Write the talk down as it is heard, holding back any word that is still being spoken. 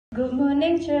Good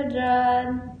morning,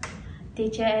 children.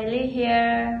 Teacher Ellie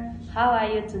here. How are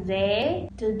you today?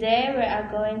 Today we are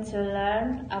going to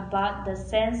learn about the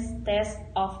sense test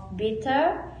of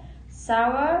bitter,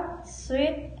 sour,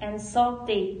 sweet, and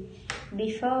salty.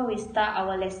 Before we start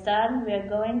our lesson, we are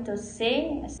going to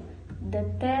sing the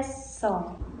test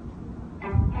song.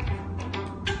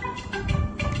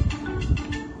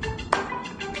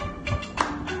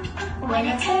 When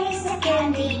I taste the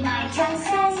candy, my tongue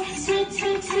says sweet,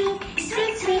 sweet, sweet,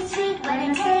 sweet, sweet, sweet. When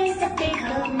I taste the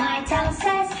pickle, my tongue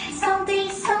says salty,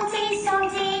 salty,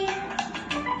 salty.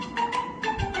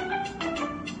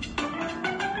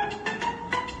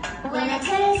 When I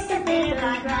taste the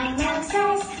bitter, my tongue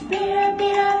says bitter,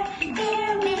 bitter,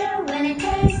 bitter, bitter. When I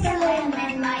taste the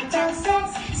lemon, my tongue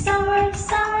says sour,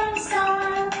 sour,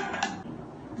 sour.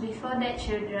 Before that,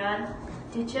 children,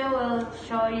 teacher will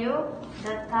show you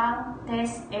the tongue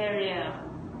test area.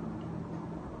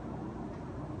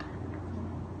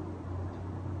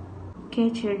 Okay,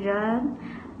 children,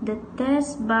 the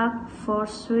taste buds for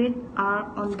sweet are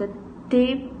on the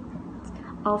tip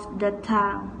of the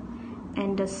tongue,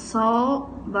 and the salt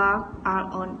buds are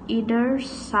on either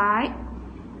side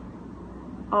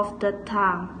of the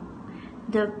tongue.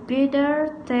 The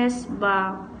bitter taste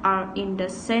buds are in the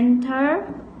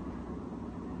center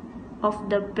of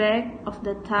the back of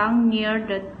the tongue near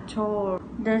the throat.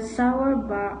 The sour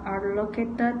buds are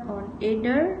located on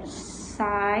either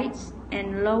sides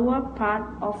and lower part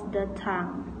of the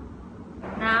tongue.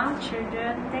 Now,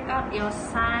 children, take out your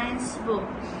science book.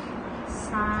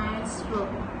 Science book.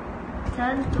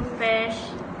 Turn to page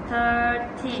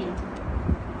 13.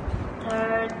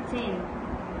 13.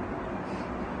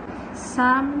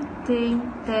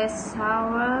 Something tastes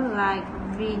sour like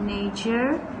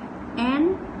vinegar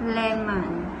and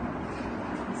lemon.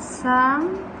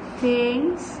 Some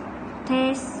things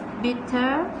taste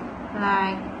bitter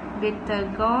like bitter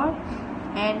gourd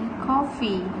and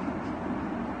coffee.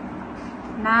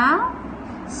 Now,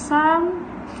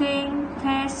 something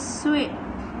tastes sweet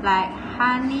like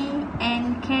honey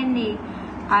and candy.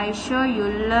 I'm sure you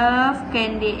love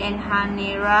candy and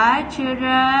honey, right,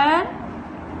 children?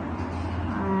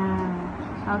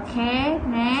 Okay,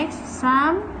 next,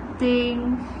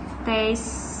 something tastes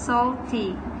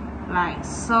salty like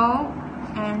salt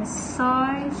and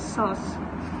soy sauce.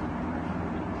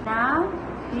 Now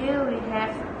here we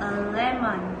have a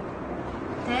lemon.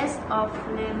 Taste of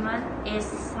lemon is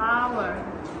sour.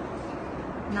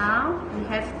 Now we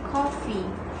have coffee.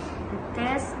 The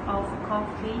taste of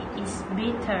coffee is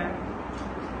bitter.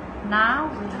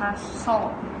 Now we have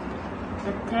salt.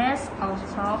 The taste of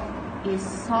salt is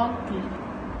salty.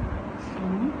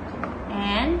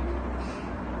 And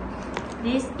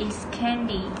this is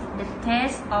candy. The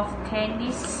taste of candy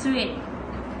is sweet.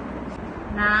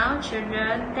 Now,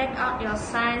 children, take out your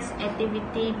science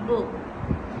activity book.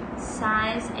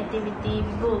 Science activity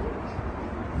book.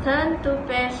 Turn to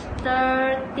page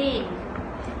 13.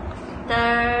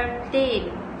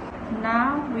 13.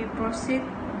 Now we proceed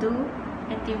to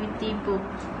activity book.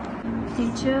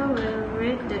 Teacher will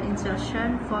read the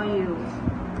instruction for you.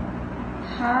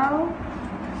 How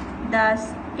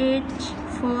does each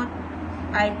food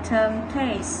item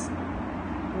taste?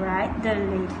 Write the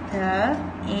letter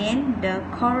in the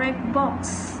correct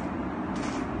box.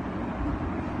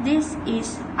 This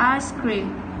is ice cream.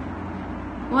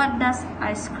 What does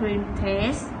ice cream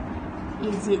taste?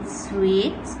 Is it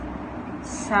sweet,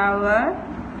 sour,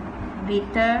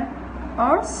 bitter,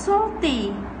 or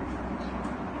salty?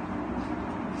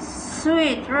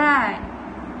 Sweet, right?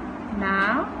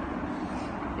 Now,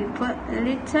 we put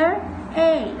letter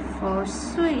A for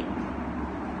sweet.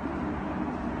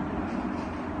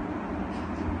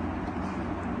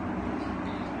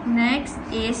 Next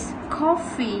is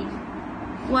coffee.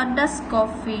 What does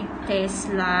coffee taste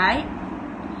like?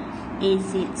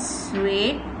 Is it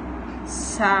sweet,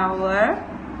 sour,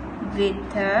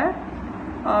 bitter,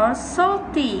 or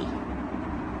salty?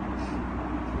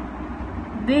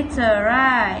 Bitter,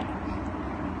 right?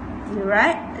 You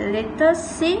write letter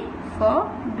C for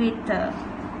bitter.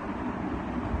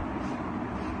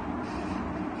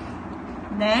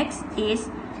 Next is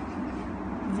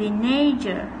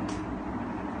vinegar.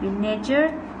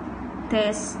 Vinegar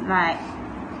tastes like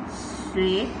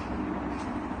sweet,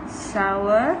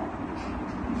 sour,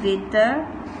 bitter,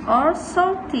 or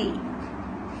salty.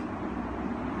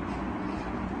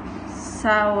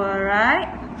 Sour, right?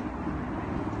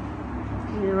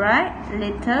 You write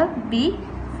letter B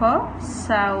for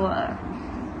sour.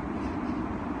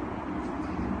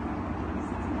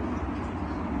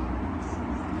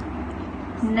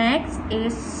 Next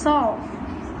is salt.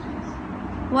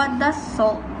 What does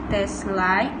salt taste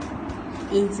like?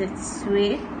 Is it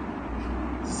sweet,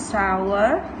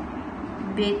 sour,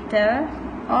 bitter,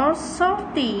 or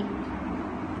salty?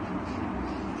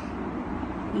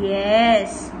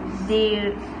 Yes,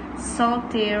 they're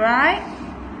salty, right?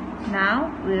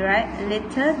 Now we write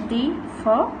letter D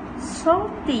for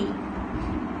salty.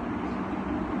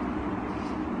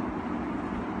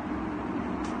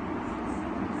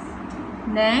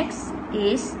 Next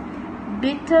is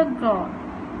bitter gourd.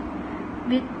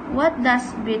 What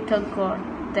does bitter gourd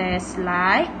taste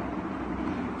like?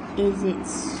 Is it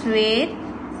sweet,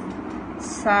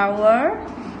 sour,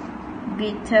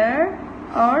 bitter,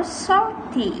 or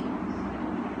salty?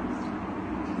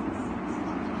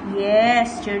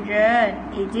 Yes, children,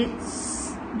 it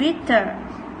is bitter.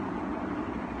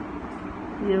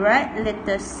 We write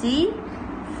letter C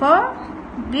for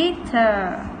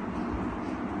bitter.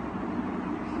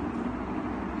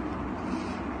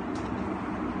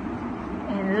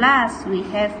 And last, we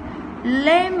have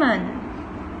lemon.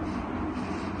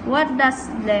 What does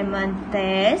lemon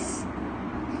taste?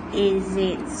 Is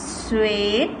it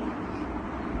sweet,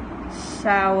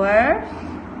 sour,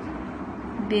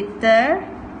 bitter,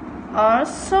 or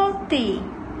salty?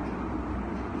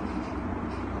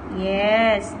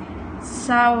 Yes,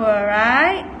 sour,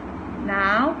 right?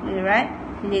 Now we write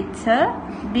letter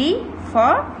B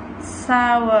for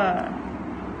sour.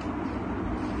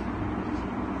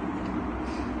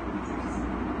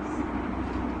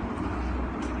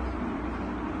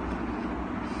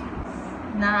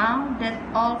 Now that's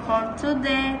all for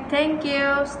today. Thank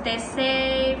you. Stay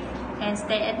safe and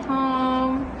stay at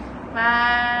home.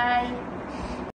 Bye.